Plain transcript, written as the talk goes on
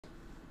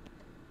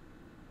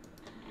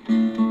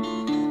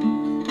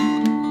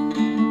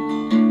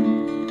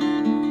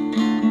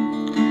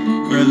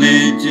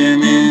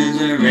Religion is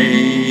a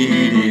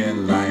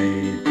radiant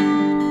light,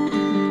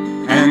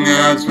 and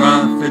God's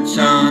prophet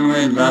shone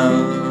with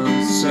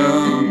love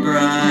so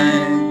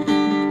bright.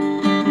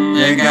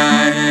 They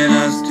guided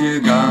us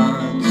to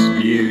God's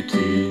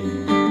beauty,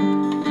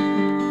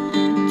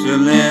 to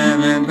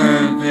live in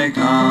perfect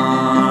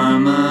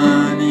harmony.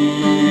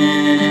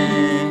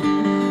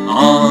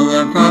 All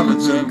the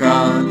prophets of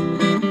God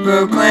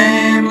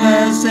proclaim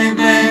the same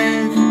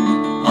faith.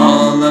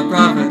 All the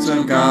prophets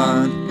of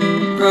God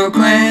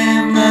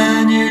proclaim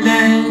the new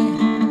day.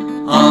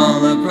 All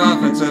the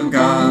prophets of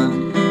God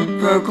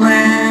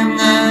proclaim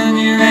the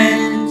new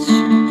age.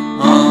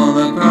 All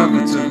the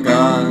prophets of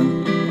God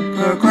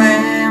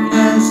proclaim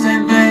the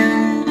same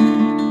faith,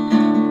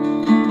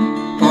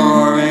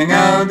 pouring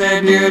out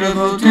their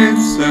beautiful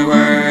truths, the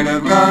word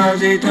of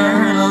God's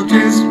eternal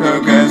truths,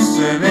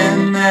 progressive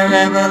in their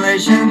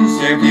revelations.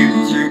 Their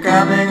future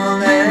coming will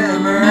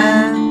never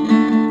end,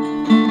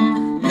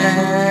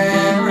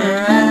 never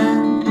end.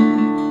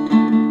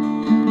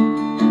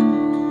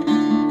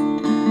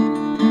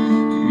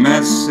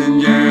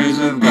 Messengers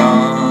of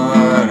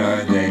God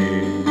are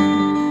they,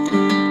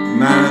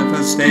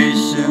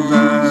 manifestations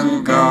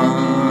of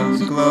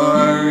God's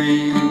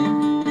glory,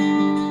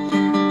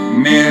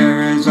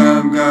 mirrors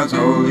of God's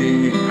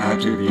holy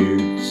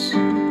attributes,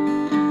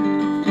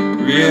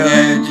 real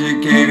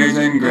educators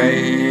and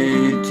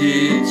great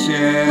teachers.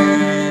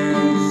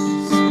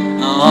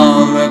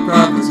 All the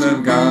prophets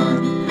of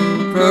God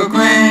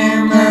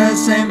proclaim the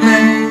same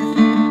faith.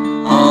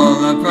 All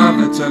the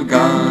prophets of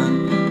God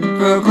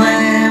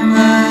proclaim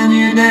the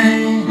new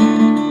day.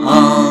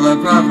 All the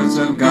prophets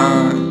of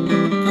God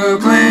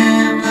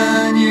proclaim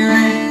the new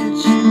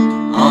age.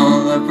 All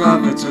the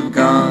prophets of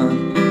God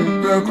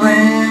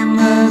proclaim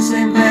the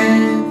same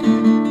faith,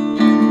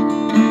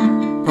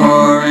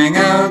 pouring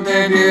out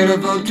their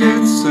beautiful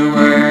truths, the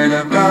word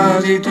of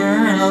God's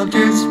eternal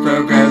truths,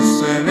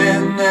 progressive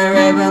in their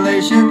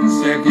revelations.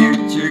 Their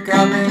future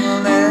coming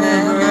will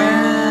never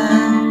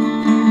end,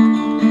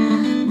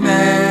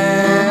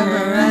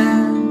 never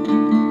end.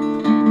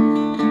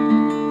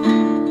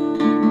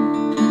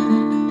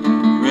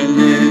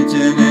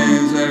 Religion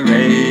is a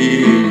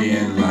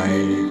radiant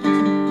light,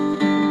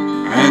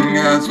 and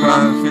God's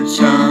prophet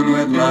shone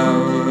with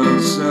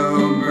love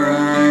so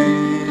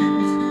bright.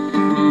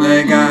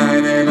 They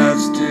guided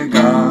us to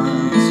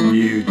God's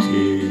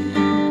beauty,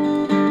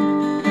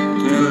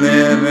 to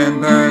live in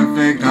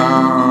perfect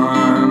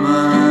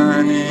harmony.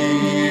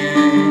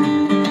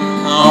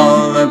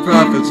 All the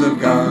prophets of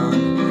God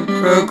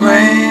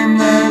proclaim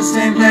the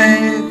same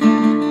faith.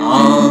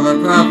 All the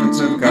prophets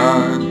of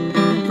God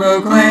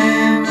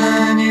proclaim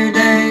the new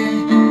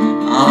day.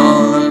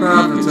 All the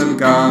prophets of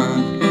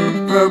God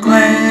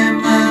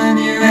proclaim the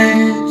new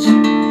age.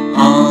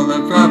 All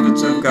the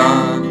prophets of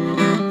God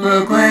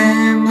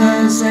proclaim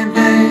the same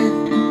faith,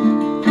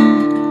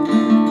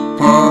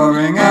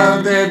 pouring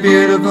out their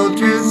beautiful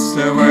truths,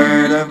 the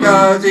word of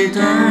God's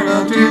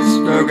eternal truths,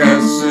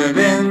 progressive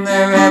in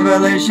their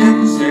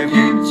revelations. Their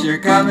future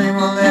coming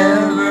will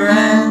never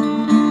end.